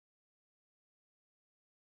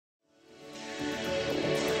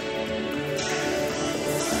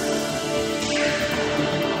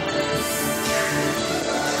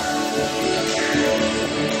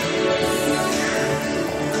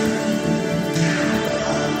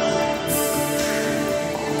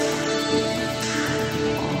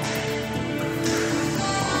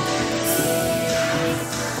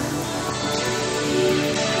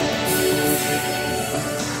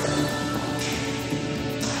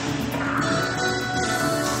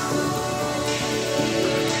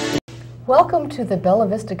Welcome to the Bella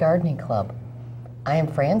Vista Gardening Club. I am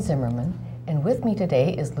Fran Zimmermann, and with me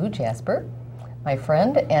today is Lou Jasper, my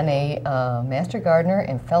friend and a master gardener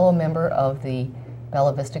and fellow member of the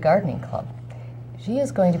Bella Vista Gardening Club. She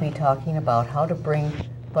is going to be talking about how to bring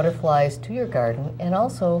butterflies to your garden and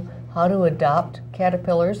also how to adopt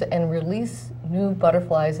caterpillars and release new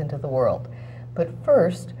butterflies into the world. But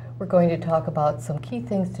first, we're going to talk about some key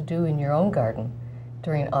things to do in your own garden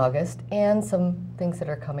during August and some things that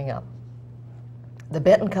are coming up. The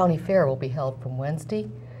Benton County Fair will be held from Wednesday,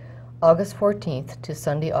 August 14th to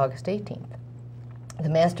Sunday, August 18th. The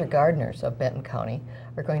Master Gardeners of Benton County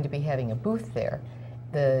are going to be having a booth there.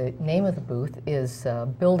 The name of the booth is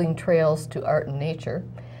Building Trails to Art and Nature,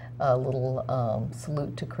 a little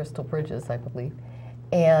salute to Crystal Bridges, I believe.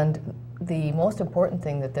 And the most important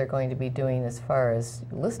thing that they're going to be doing as far as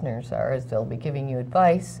listeners are is they'll be giving you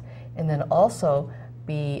advice and then also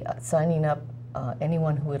be signing up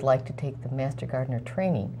anyone who would like to take the Master Gardener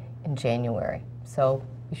training in January. So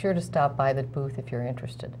be sure to stop by the booth if you're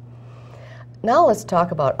interested. Now let's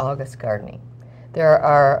talk about August gardening. There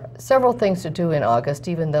are several things to do in August,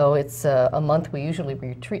 even though it's a month we usually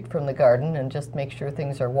retreat from the garden and just make sure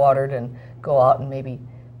things are watered and go out and maybe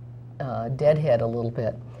deadhead a little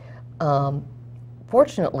bit.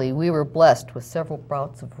 Fortunately, we were blessed with several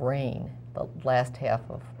bouts of rain the last half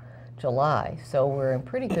of July, so we're in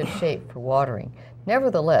pretty good shape for watering.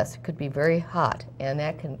 Nevertheless, it could be very hot, and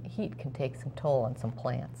that heat can take some toll on some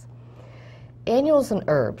plants. Annuals and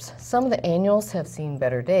herbs. Some of the annuals have seen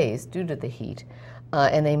better days due to the heat,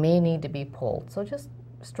 and they may need to be pulled. So just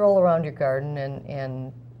stroll around your garden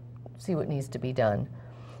and see what needs to be done.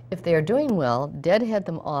 If they are doing well, deadhead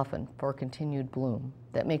them often for continued bloom.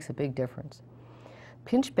 That makes a big difference.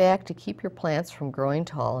 Pinch back to keep your plants from growing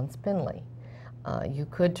tall and spindly. You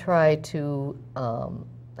could try to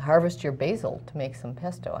harvest your basil to make some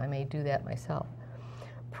pesto. I may do that myself.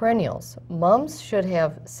 Perennials. Mums should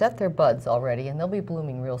have set their buds already and they'll be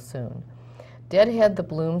blooming real soon. Deadhead the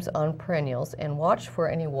blooms on perennials and watch for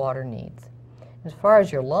any water needs. As far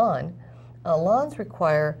as your lawn, lawns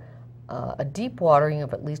require a deep watering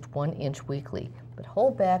of at least 1 inch weekly, but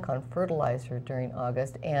hold back on fertilizer during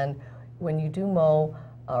August, and when you do mow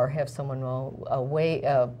or have someone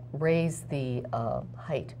mow, raise the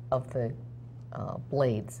height of the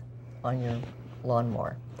blades on your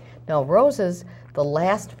lawnmower. Now roses, the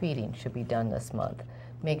last feeding should be done this month.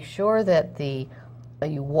 Make sure that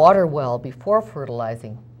you water well before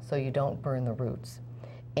fertilizing so you don't burn the roots.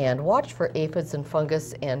 And watch for aphids and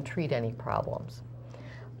fungus and treat any problems.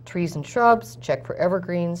 Trees and shrubs, check for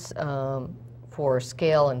evergreens, for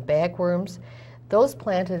scale and bagworms. Those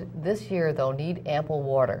planted this year, though, need ample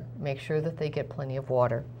water. Make sure that they get plenty of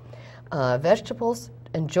water. Vegetables,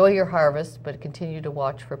 enjoy your harvest, but continue to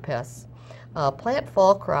watch for pests. Plant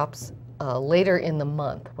fall crops later in the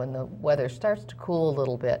month when the weather starts to cool a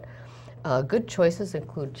little bit. Good choices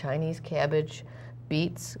include Chinese cabbage,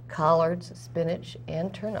 beets, collards, spinach,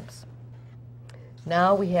 and turnips.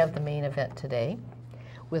 Now we have the main event today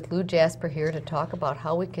with Lou Jasper here to talk about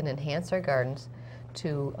how we can enhance our gardens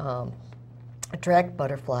to attract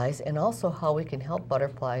butterflies, and also how we can help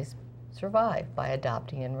butterflies survive by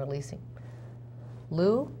adopting and releasing.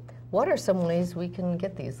 Lou, what are some ways we can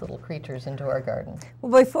get these little creatures into our garden?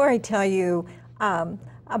 Well, before I tell you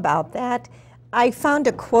about that, I found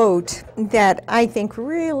a quote that I think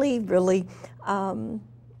really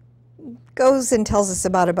goes and tells us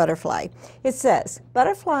about a butterfly. It says,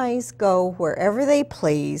 "Butterflies go wherever they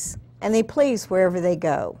please, and they please wherever they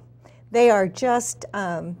go." They are just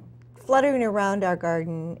fluttering around our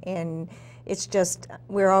garden, and it's just,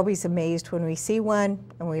 we're always amazed when we see one,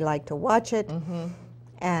 and we like to watch it,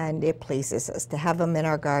 and it pleases us to have them in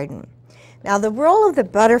our garden. Now, the role of the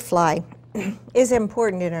butterfly is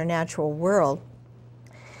important in our natural world.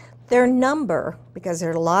 Their number, because there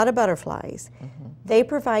are a lot of butterflies, they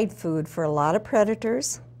provide food for a lot of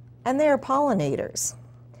predators, and they are pollinators.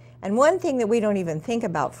 And one thing that we don't even think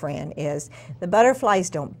about, Fran, is the butterflies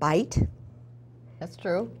don't bite. That's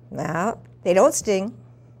true. No, they don't sting,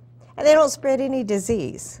 and they don't spread any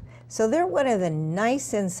disease. So they're one of the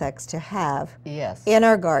nice insects to have in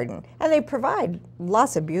our garden, and they provide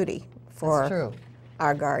lots of beauty for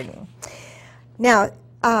our garden. Now,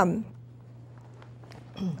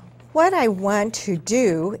 what I want to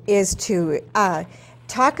do is to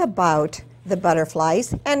talk about the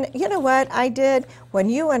butterflies. And you know what I did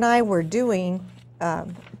when you and I were doing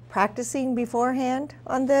practicing beforehand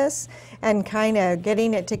on this and kind of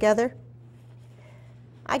getting it together?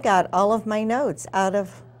 I got all of my notes out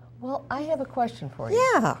of... Well, I have a question for you.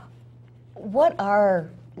 Yeah. What are,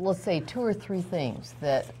 let's say, 2 or 3 things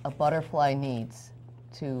that a butterfly needs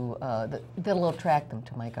to that'll attract them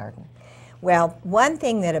to my garden? Well, one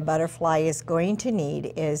thing that a butterfly is going to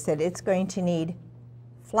need is that it's going to need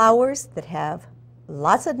flowers that have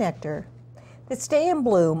lots of nectar, that stay in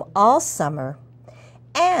bloom all summer,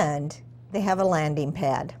 and they have a landing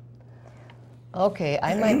pad. Okay,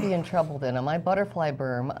 I might be in trouble then. On my butterfly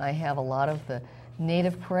berm, I have a lot of the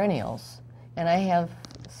native perennials, and I have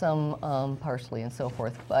some parsley and so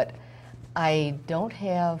forth, but I don't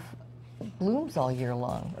have blooms all year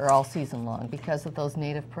long, or all season long, because of those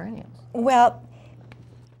native perennials. Well,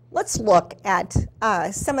 let's look at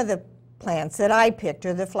some of the plants that I picked,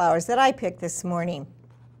 or the flowers that I picked this morning.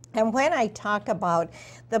 And when I talk about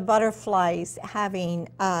the butterflies having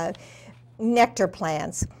nectar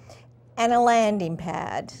plants and a landing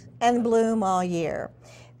pad and bloom all year,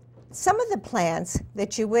 some of the plants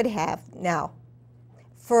that you would have now,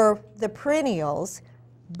 for the perennials,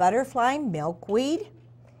 butterfly milkweed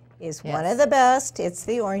is one of the best. It's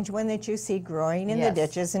the orange one that you see growing in the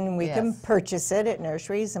ditches, and we can purchase it at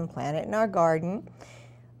nurseries and plant it in our garden.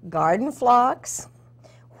 Garden phlox,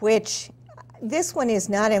 which this one is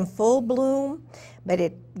not in full bloom, but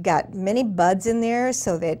it got many buds in there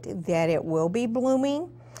so that it will be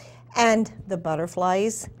blooming. And the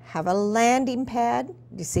butterflies have a landing pad.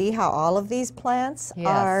 You see how all of these plants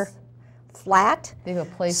are flat? They have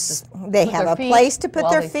a place to They have a place to put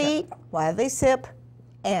their feet while they sip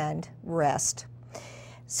and rest.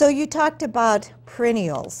 So you talked about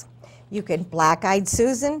perennials. You can black-eyed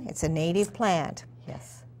Susan, it's a native plant.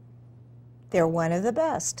 Yes. They're one of the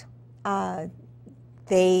best.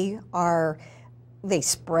 They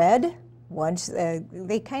spread once,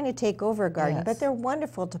 they kind of take over a garden, but they're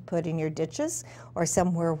wonderful to put in your ditches or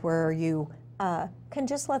somewhere where you can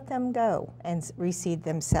just let them go and reseed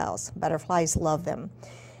themselves. Butterflies love them.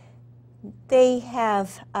 They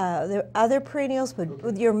have the other perennials,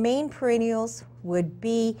 your main perennials would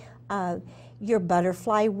be your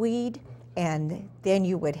butterfly weed, and then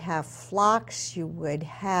you would have phlox, you would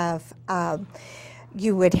have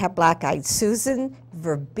black-eyed Susan,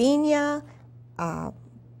 verbena,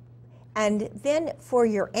 and then for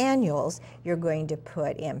your annuals, you're going to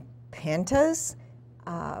put in pentas,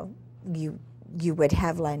 you would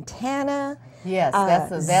have lantana,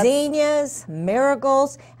 zinnias,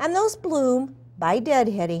 marigolds, and those bloom by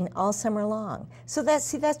deadheading all summer long. So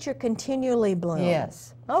that's your continually bloom.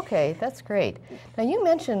 Yes. Okay, that's great. Now you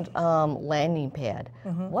mentioned landing pad.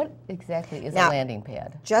 What exactly is a landing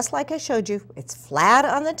pad? Just like I showed you, it's flat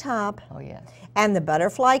on the top. Oh yes. And the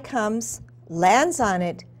butterfly comes, lands on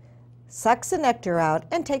it, sucks the nectar out,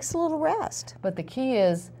 and takes a little rest. But the key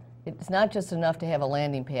is, it's not just enough to have a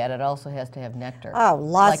landing pad, it also has to have nectar. Oh,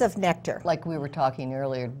 lots of nectar. Like we were talking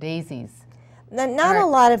earlier, daisies. Not a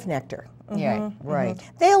lot of nectar. Yeah, right.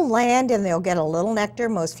 They'll land and they'll get a little nectar.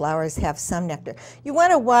 Most flowers have some nectar. You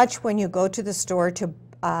want to watch when you go to the store to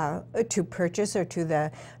purchase, or to the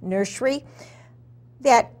nursery,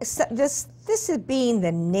 that this is being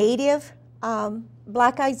the native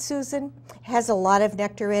black-eyed Susan, has a lot of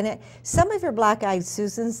nectar in it. Some of your black-eyed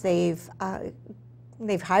Susans, they've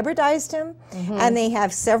hybridized them, and they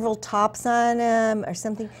have several tops on them or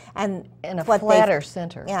something. And a flatter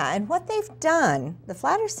center. Yeah, and what they've done, the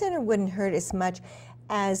flatter center wouldn't hurt as much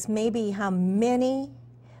as maybe how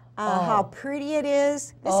pretty it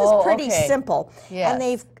is. This is pretty simple. Yes. And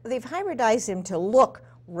they've hybridized them to look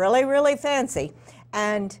really, really fancy,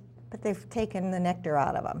 but they've taken the nectar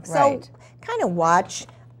out of them. Right. So kind of watch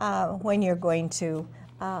when you're going to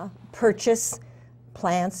purchase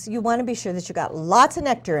plants. You want to be sure that you got lots of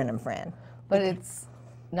nectar in them, Fran. But it's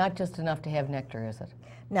not just enough to have nectar, is it?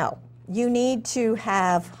 No. You need to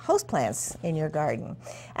have host plants in your garden.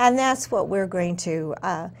 And that's what we're going to,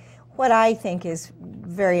 what I think is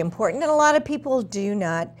very important, and a lot of people do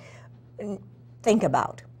not think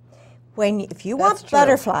about. If you want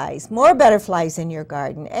butterflies, more butterflies in your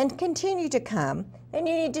garden, and continue to come, then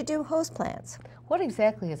you need to do host plants. What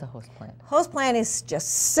exactly is a host plant? Host plant is just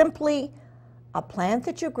simply a plant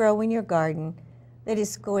that you grow in your garden that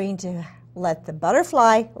is going to let the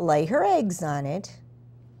butterfly lay her eggs on it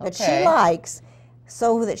that she likes,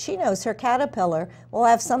 so that she knows her caterpillar will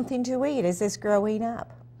have something to eat as it's growing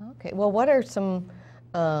up. Okay. Well, what are some,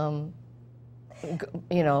 what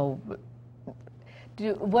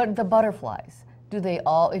the butterflies? Do they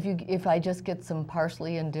all? If I just get some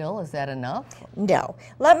parsley and dill, is that enough? No.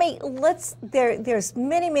 There's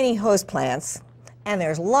many host plants, and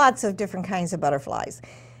there's lots of different kinds of butterflies.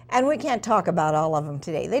 And we can't talk about all of them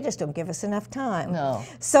today. They just don't give us enough time. No.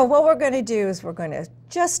 So what we're going to do is we're going to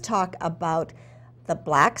just talk about the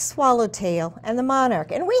black swallowtail and the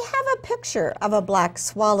monarch. And we have a picture of a black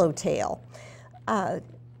swallowtail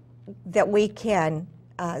that we can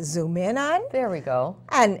zoom in on. There we go.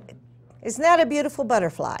 And isn't that a beautiful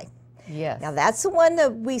butterfly? Yes. Now that's the one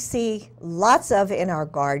that we see lots of in our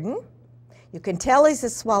garden. You can tell he's a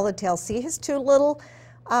swallowtail. See his two little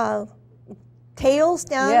tails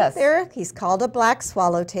down there? He's called a black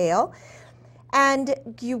swallowtail. And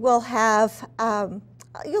you will have,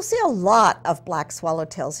 you'll see a lot of black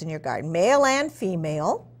swallowtails in your garden, male and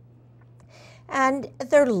female. And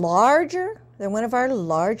they're larger. They're one of our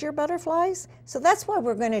larger butterflies. So that's why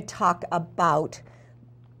we're going to talk about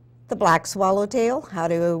the black swallowtail, how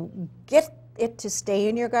to get it to stay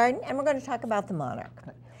in your garden, and we're going to talk about the monarch.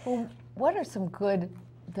 Well, what are some good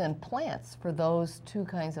then plants for those two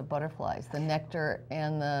kinds of butterflies, the nectar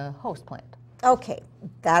and the host plant? Okay,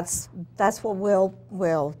 that's what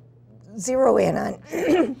we'll zero in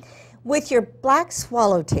on. With your black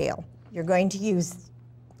swallowtail, you're going to use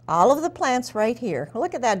all of the plants right here.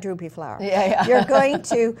 Look at that droopy flower. Yeah. You're going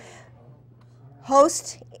to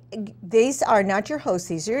host. These are not your hosts,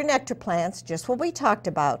 these are your nectar plants, just what we talked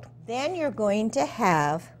about. Then you're going to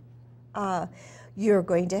have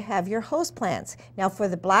your host plants. Now for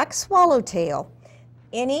the black swallowtail,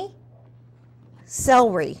 any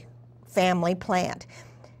celery family plant.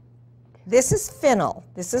 This is fennel.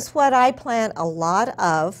 This is what I plant a lot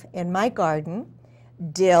of in my garden.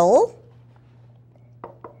 Dill.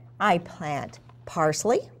 I plant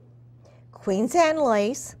parsley, Queen's Anne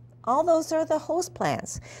lace. All those are the host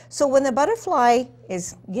plants. So when the butterfly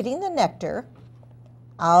is getting the nectar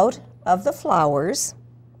out of the flowers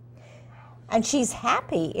and she's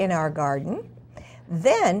happy in our garden,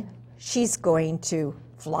 then she's going to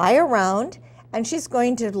fly around and she's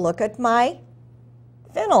going to look at my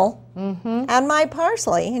fennel and my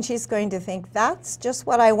parsley, and she's going to think, that's just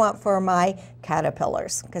what I want for my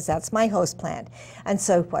caterpillars, because that's my host plant. And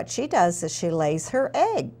so what she does is she lays her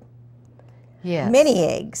egg. Yes. Many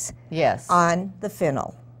eggs on the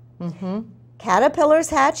fennel. Caterpillars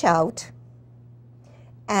hatch out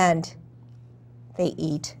and they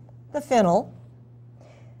eat the fennel.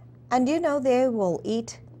 And you know, they will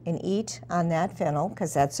eat and eat on that fennel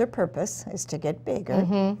because that's their purpose, is to get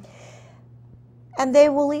bigger. And they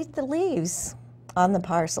will eat the leaves on the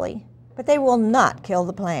parsley, but they will not kill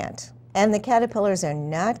the plant. And the caterpillars are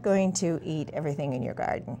not going to eat everything in your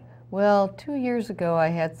garden. Well, 2 years ago I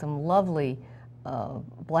had some lovely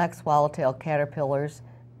black swallowtail caterpillars.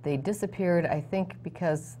 They disappeared, I think,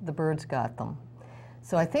 because the birds got them.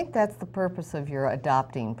 So I think that's the purpose of your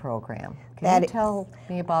adopting program. Can you tell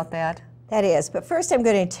me about that? That is, but first I'm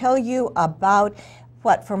going to tell you about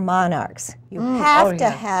what for monarchs. You have to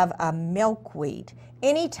have a milkweed.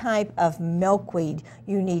 Any type of milkweed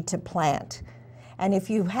you need to plant. And if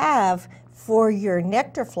you have, for your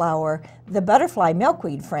nectar flower, the butterfly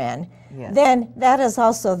milkweed, Fran, then that is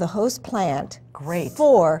also the host plant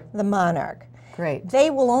for the monarch. Great. They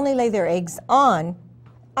will only lay their eggs on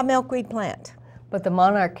a milkweed plant. But the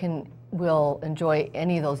monarch will enjoy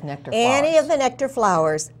any of those nectar flowers. Any of the nectar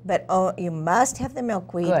flowers, but you must have the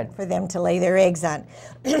milkweed for them to lay their eggs on.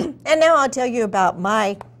 And now I'll tell you about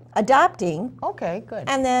my adopting. Okay, good.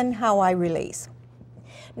 And then how I release.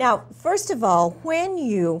 Now, first of all, when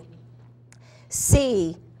you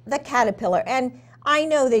see the caterpillar, and I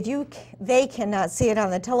know that they cannot see it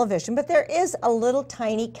on the television, but there is a little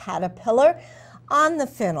tiny caterpillar on the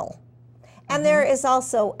fennel. And there is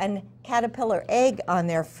also a caterpillar egg on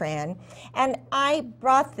there, Fran. And I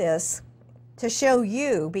brought this to show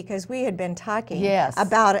you because we had been talking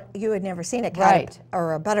about it. You had never seen a caterpillar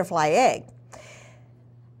or a butterfly egg.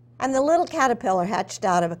 And the little caterpillar hatched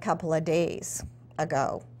out of a couple of days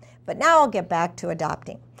ago. But now I'll get back to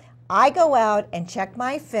adopting. I go out and check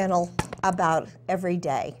my fennel about every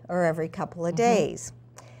day or every couple of days.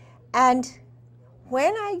 And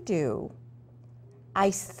when I do,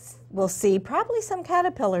 I will see probably some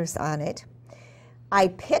caterpillars on it. I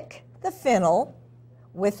pick the fennel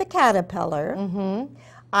with the caterpillar.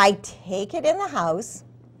 I take it in the house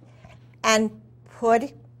and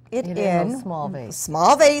put it in a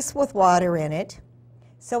small vase with water in it,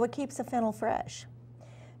 so it keeps the fennel fresh.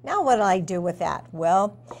 Now what do I do with that?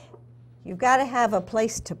 Well, you've got to have a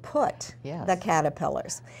place to put the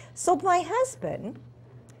caterpillars. So my husband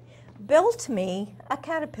built me a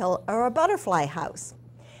caterpillar or a butterfly house.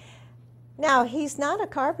 Now, he's not a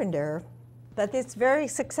carpenter, but it's very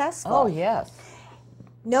successful. Oh, yes.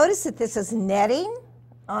 Notice that this is netting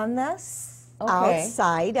on the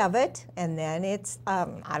outside of it, and then it's,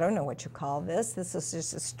 I don't know what you call this. This is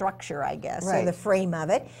just a structure, I guess, or the frame of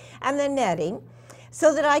it, and the netting,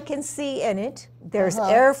 so that I can see in it. There's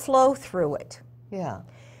airflow through it. Yeah.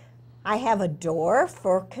 I have a door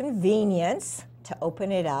for convenience to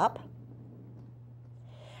open it up.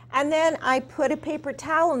 And then I put a paper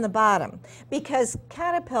towel in the bottom because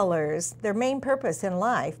caterpillars, their main purpose in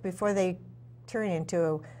life before they turn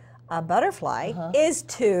into a butterfly is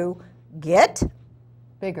to get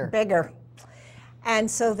bigger. And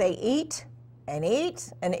so they eat and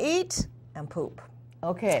eat and eat and poop.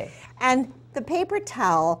 Okay. And the paper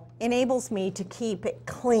towel enables me to keep it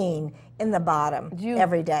clean in the bottom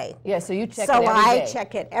every day. Yeah, so you check it So every I day.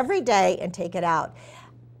 check it every day and take it out.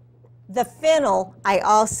 The fennel, I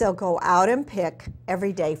also go out and pick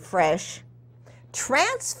every day fresh.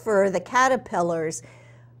 Transfer the caterpillars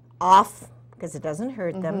off, because it doesn't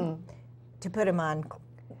hurt them, to put them on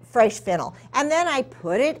fresh fennel. And then I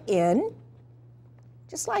put it in,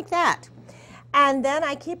 just like that. And then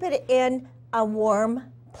I keep it in a warm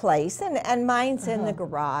place, and mine's in the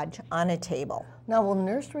garage on a table. Now, will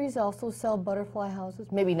nurseries also sell butterfly houses?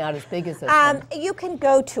 Maybe not as big as this one. You can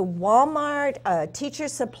go to Walmart, a teacher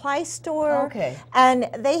supply store, and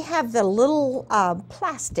they have the little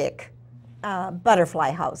plastic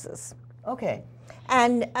butterfly houses. Okay.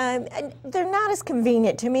 And they're not as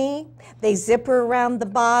convenient to me. They zipper around the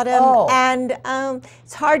bottom, and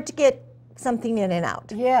it's hard to get something in and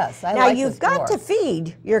out. Yes, I now like you've this got more. to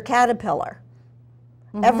feed your caterpillar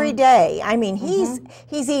every day. I mean, he's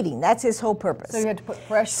eating. That's his whole purpose. So you have to put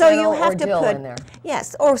fresh So fennel you have or to dill put in there.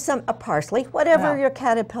 yes, or some a parsley, whatever your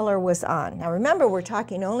caterpillar was on. Now remember, we're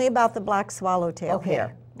talking only about the black swallowtail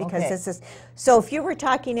here, because this is. So if you were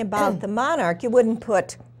talking about the monarch, you wouldn't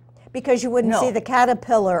put, because you wouldn't see the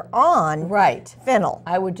caterpillar on fennel.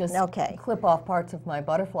 I would just clip off parts of my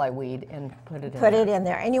butterfly weed and put it in Put it in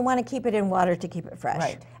there, and you want to keep it in water to keep it fresh.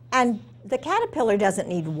 Right. And the caterpillar doesn't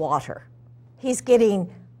need water. He's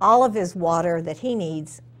getting all of his water that he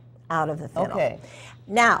needs out of the fennel. Okay.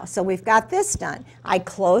 Now, so we've got this done. I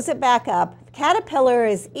close it back up. The caterpillar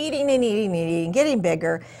is eating and eating and eating, getting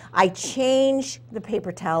bigger. I change the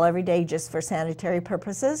paper towel every day just for sanitary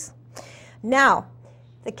purposes. Now,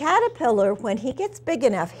 the caterpillar, when he gets big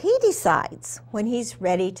enough, he decides when he's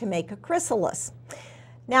ready to make a chrysalis.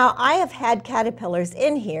 Now, I have had caterpillars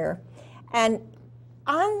in here, and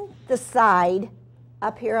on the side,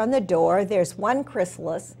 up here on the door, there's one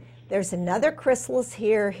chrysalis. There's another chrysalis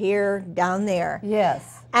here, down there.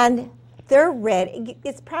 Yes. And they're ready.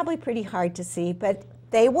 It's probably pretty hard to see, but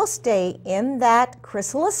they will stay in that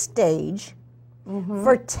chrysalis stage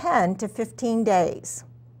for 10 to 15 days.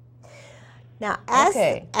 Now, as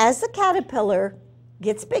the caterpillar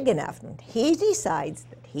gets big enough, he decides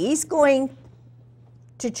that he's going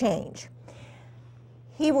to change.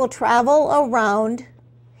 He will travel around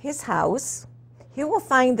his house. He will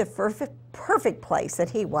find the perfect place that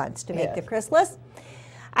he wants to make the chrysalis,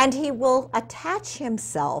 and he will attach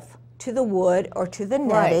himself to the wood or to the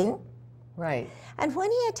netting. Right. And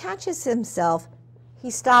when he attaches himself,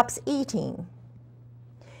 he stops eating.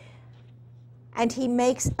 And he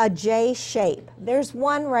makes a J shape. There's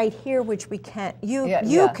one right here which we can't, you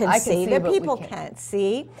can see, the people can't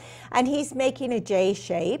see. And he's making a J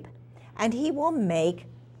shape, and he will make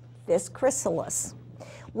this chrysalis.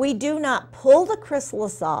 We do not pull the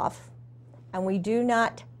chrysalis off, and we do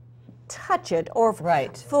not touch it or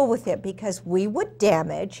fool with it, because we would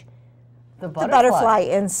damage the butterfly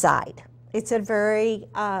inside. It's a very,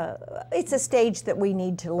 it's a stage that we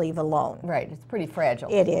need to leave alone. Right, it's pretty fragile.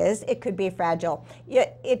 It is, it could be fragile.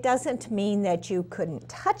 It doesn't mean that you couldn't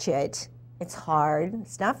touch it. It's hard,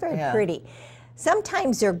 it's not very pretty.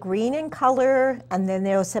 Sometimes they're green in color, and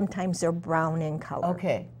then sometimes they're brown in color.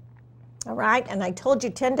 Okay. All right, and I told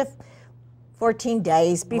you 10 to 14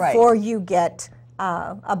 days before you get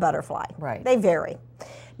a butterfly. Right. They vary.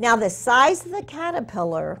 Now the size of the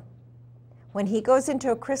caterpillar, when he goes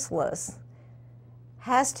into a chrysalis,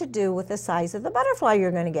 has to do with the size of the butterfly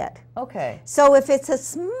you're going to get. Okay. So if it's a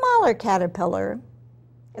smaller caterpillar,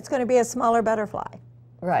 it's going to be a smaller butterfly.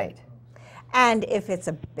 Right. And if it's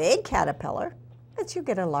a big caterpillar, you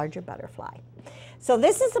get a larger butterfly. So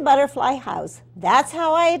this is a butterfly house. That's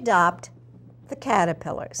how I adopt the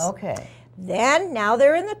caterpillars. Okay. Then, now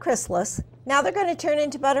they're in the chrysalis. Now they're going to turn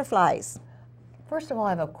into butterflies. First of all, I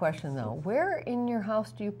have a question though. Where in your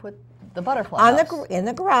house do you put the butterfly house? In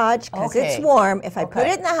the garage, because it's warm. If I put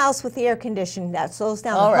it in the house with the air conditioning, that slows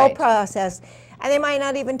down the whole process. And they might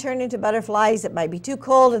not even turn into butterflies. It might be too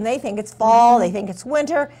cold, and they think it's fall, they think it's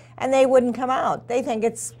winter, and they wouldn't come out. They think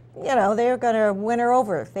it's, they're going to winter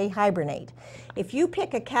over. They hibernate. If you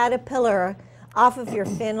pick a caterpillar off of your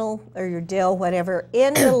fennel or your dill, whatever,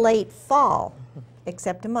 in the late fall,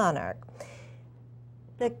 except a monarch,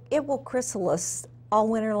 it will chrysalis all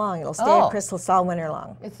winter long. It'll stay in chrysalis all winter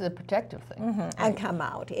long. It's a protective thing. And come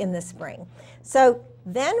out in the spring. So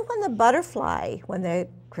then when the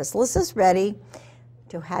chrysalis is ready,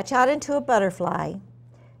 to hatch out into a butterfly.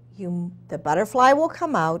 The butterfly will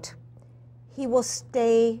come out. He will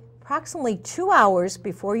stay approximately 2 hours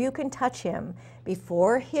before you can touch him,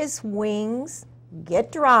 before his wings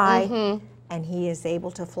get dry, and he is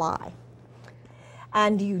able to fly.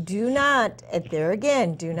 And you do not, there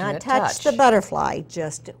again, do not touch the butterfly.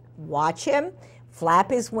 Just watch him,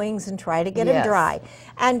 flap his wings, and try to get him dry.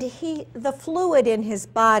 And the fluid in his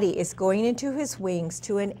body is going into his wings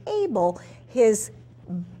to enable his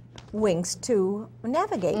wings to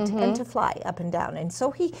navigate and to fly up and down. And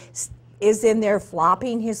so he is in there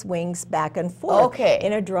flopping his wings back and forth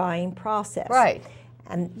in a drying process. Right.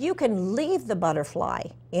 And you can leave the butterfly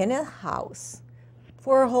in a house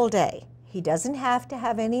for a whole day. He doesn't have to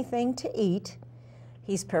have anything to eat.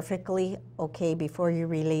 He's perfectly okay before you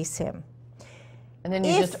release him. And then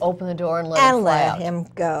you just open the door and let him fly out. And let him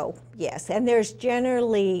go, yes. And there's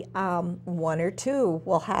generally 1 or 2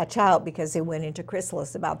 will hatch out because they went into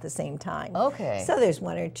chrysalis about the same time. Okay. So there's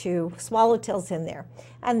 1 or 2 swallowtails in there.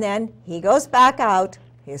 And then he goes back out.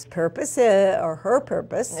 His purpose is, or her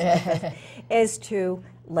purpose is to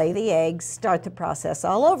lay the eggs, start the process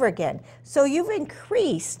all over again. So you've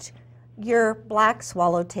increased your black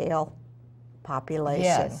swallowtail population.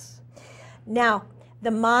 Yes. Now,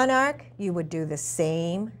 the monarch, you would do the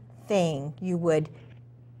same thing. You would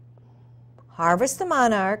harvest the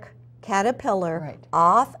monarch caterpillar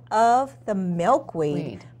off of the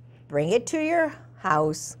milkweed, bring it to your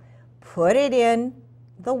house, put it in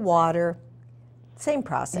the water, same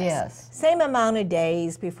process. Yes. Same amount of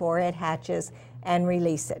days before it hatches, and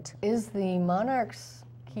release it. Is the monarch's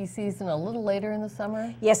key season a little later in the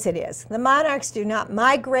summer? Yes, it is. The monarchs do not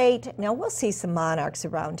migrate. Now, we'll see some monarchs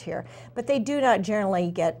around here, but they do not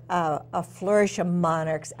generally get a flourish of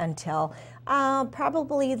monarchs until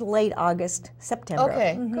probably late August, September.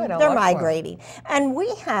 Okay, good. They're migrating. And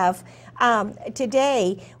we have,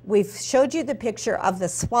 today, we've showed you the picture of the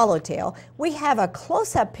swallowtail. We have a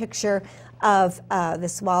close-up picture of the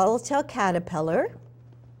swallowtail caterpillar.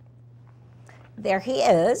 There he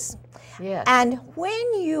is. Yes. And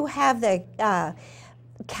when you have the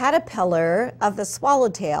caterpillar of the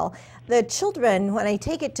swallowtail, the children, when I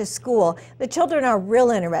take it to school, the children are real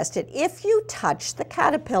interested. If you touch the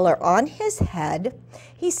caterpillar on his head,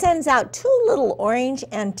 he sends out 2 little orange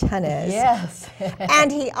antennas. Yes.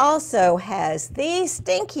 And he also has the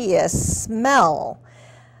stinkiest smell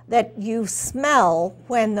that you smell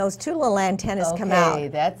when those 2 little antennas come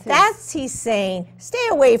out. That's he's saying, stay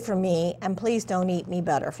away from me and please don't eat me,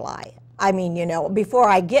 butterfly. I mean, you know, before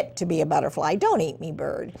I get to be a butterfly, don't eat me,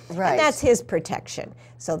 bird. Right. And that's his protection.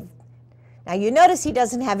 So now you notice he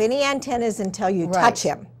doesn't have any antennas until you touch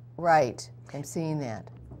him. Right. I'm seeing that.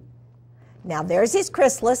 Now there's his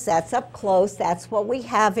chrysalis. That's up close. That's what we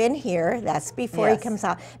have in here. That's before he comes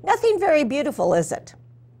out. Nothing very beautiful, is it?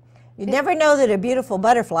 You'd never know that a beautiful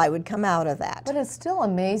butterfly would come out of that. But it's still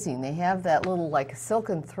amazing. They have that little like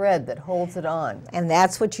silken thread that holds it on. And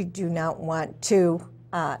that's what you do not want to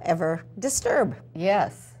ever disturb.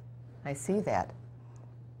 Yes, I see that.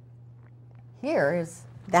 Here is...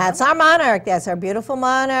 That's our monarch. That's our beautiful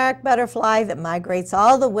monarch butterfly that migrates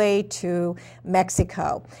all the way to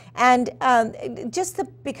Mexico. And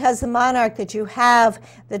because the monarch that you have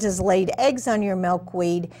that has laid eggs on your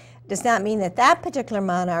milkweed does not mean that that particular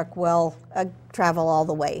monarch will travel all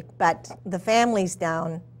the way. But the families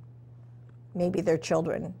down, maybe their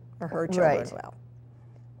children or her children will.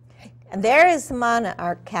 And there is the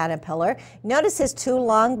monarch caterpillar. Notice his 2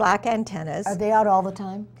 long black antennas. Are they out all the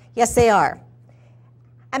time? Yes, they are.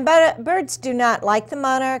 And birds do not like the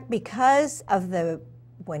monarch because of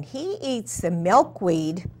when he eats the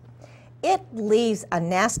milkweed, it leaves a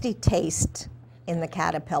nasty taste in the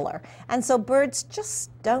caterpillar. And so birds just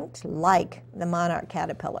don't like the monarch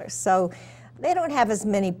caterpillar. So they don't have as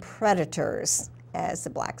many predators as the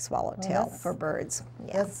black swallowtail for birds.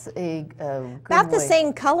 Yeah. That's a good About the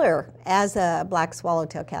same color as a black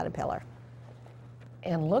swallowtail caterpillar.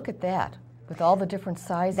 And look at that, with all the different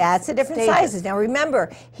sizes. That's the different sizes. Now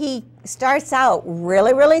remember, he starts out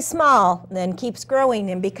really, really small, then keeps growing,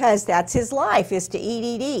 and because that's his life, is to eat,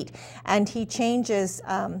 eat, eat. And he changes,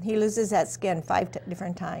 he loses that skin 5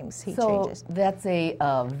 different times. He changes. So that's a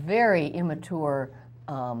very immature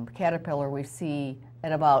caterpillar we see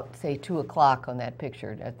at about, say, 2 o'clock on that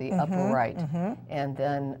picture at the upper right. And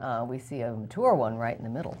then we see a mature one right in the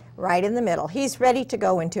middle. Right in the middle. He's ready to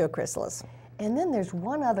go into a chrysalis. And then there's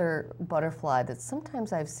one other butterfly that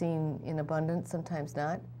sometimes I've seen in abundance, sometimes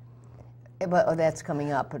not. But that's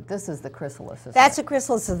coming up, but this is the chrysalis. That's a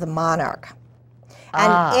chrysalis of the monarch.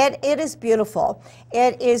 And it is beautiful.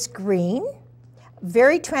 It is green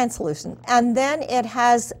very translucent, and then it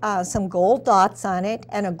has some gold dots on it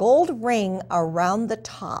and a gold ring around the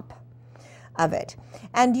top of it.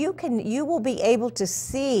 And you will be able to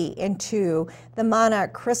see into the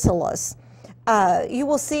monarch chrysalis. You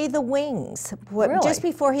will see the wings. Really? Just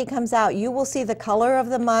before he comes out, you will see the color of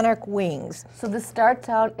the monarch wings. So this starts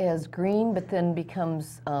out as green, but then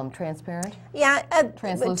becomes transparent? Yeah,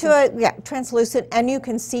 Translucent? Translucent, and you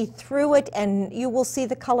can see through it, and you will see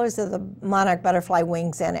the colors of the monarch butterfly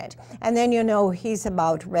wings in it. And then you know he's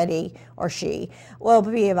about ready, or she will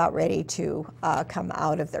be about ready to come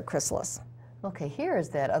out of their chrysalis. Okay, here is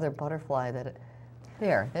that other butterfly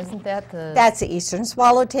there, isn't that the... That's the eastern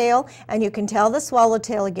swallowtail, and you can tell the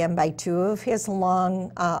swallowtail again by two of his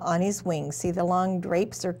long, on his wings. See the long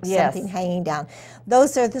drapes or something hanging down?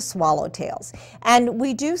 Those are the swallowtails. And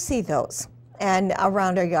we do see those and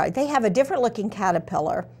around our yard. They have a different looking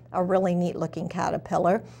caterpillar, a really neat looking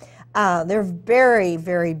caterpillar. They're very,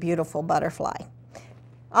 very beautiful butterfly.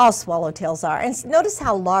 All swallowtails are. And notice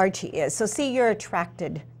how large he is. So see, you're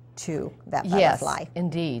attracted to that butterfly. Yes,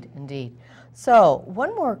 indeed, indeed. So,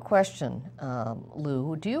 one more question,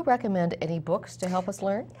 Lou. Do you recommend any books to help us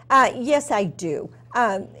learn? Yes, I do.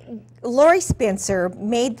 Lori Spencer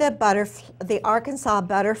made the Arkansas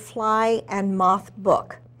Butterfly and Moth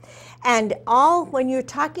book. And when you're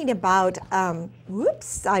talking about,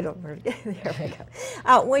 whoops, I don't know, there we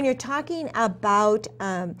go. When you're talking about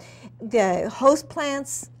the host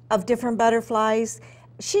plants of different butterflies,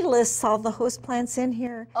 she lists all the host plants in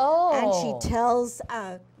here. Oh. And she tells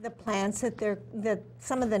the plants that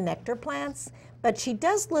some of the nectar plants, but she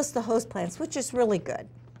does list the host plants, which is really good.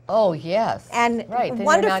 Oh, yes. And right. Then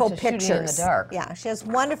wonderful you're not just pictures. shooting in the dark. Yeah, she has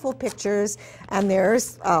wonderful pictures, and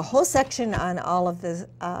there's a whole section on all of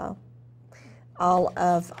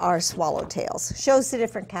our swallowtails. Shows the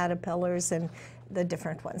different caterpillars and the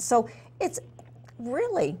different ones. So it's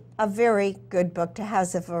really a very good book to have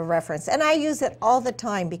as a reference, and I use it all the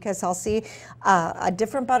time because I'll see a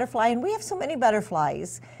different butterfly, and we have so many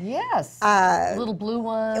butterflies. Yes, little blue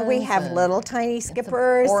ones. We have little tiny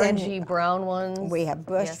skippers, orangey and brown ones. we have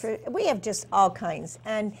bush. Yes. We have just all kinds,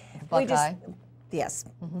 and we just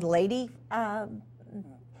lady.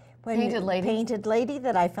 Painted lady. Painted lady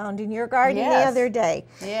that I found in your garden the Yes. other day.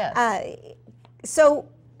 Yes. So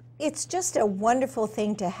it's just a wonderful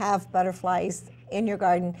thing to have butterflies in your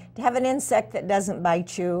garden, to have an insect that doesn't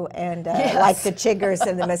bite you, and like the chiggers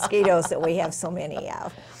and the mosquitoes that we have so many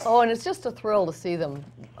of. Oh, and it's just a thrill to see them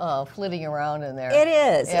flitting around in there. It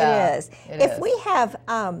is, Yeah, it is. it If is. we have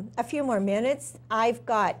a few more minutes, I've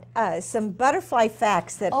got some butterfly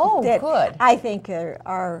facts that, good. I think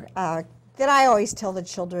are that I always tell the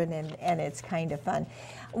children, and it's kind of fun.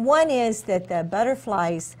 One is that the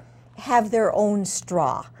butterflies have their own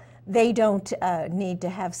straw. They don't need to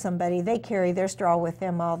have somebody, they carry their straw with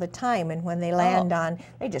them all the time, and when they land on,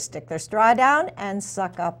 they just stick their straw down and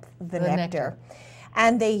suck up the nectar.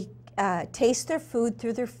 And they taste their food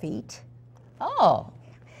through their feet. Oh.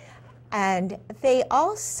 And they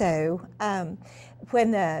also,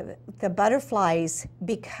 when the butterflies,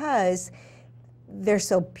 because they're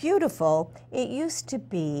so beautiful, it used to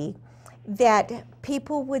be that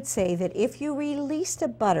people would say that if you released a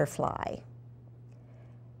butterfly,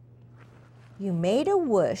 you made a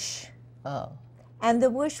wish, and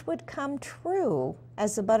the wish would come true.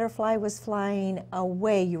 As the butterfly was flying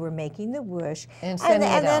away, you were making the wish and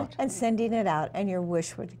sending it out, and your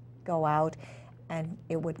wish would go out, and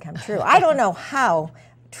it would come true. I don't know how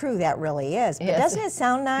true that really is, but doesn't it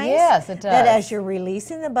sound nice? Yes, it does. That as you're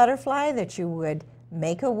releasing the butterfly, that you would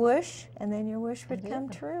make a wish, and then your wish would come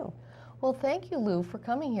true. Well, thank you, Lou, for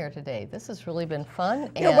coming here today. This has really been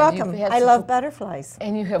fun. You're welcome. I love butterflies.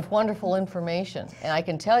 And you have wonderful information. And I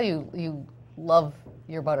can tell you love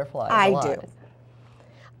your butterflies I a lot. do.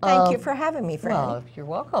 Thank you for having me, Fran. Well, you're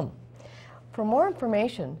welcome. For more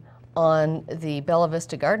information on the Bella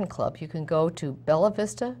Vista Garden Club, you can go to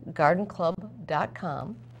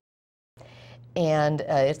bellavistagardenclub.com. And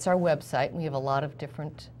it's our website. We have a lot of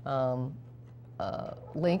different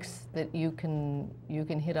links that you can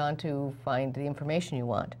hit on to find the information you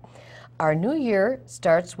want. Our new year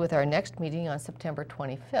starts with our next meeting on September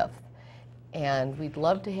 25th, and we'd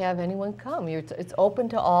love to have anyone come. It's open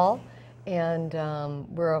to all, and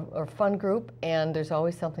we're a fun group, and there's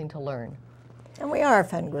always something to learn. And we are a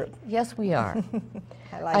fun group. Yes, we are.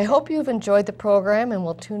 I hope you've enjoyed the program, and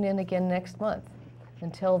we'll tune in again next month.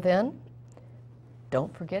 Until then,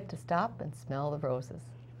 don't forget to stop and smell the roses.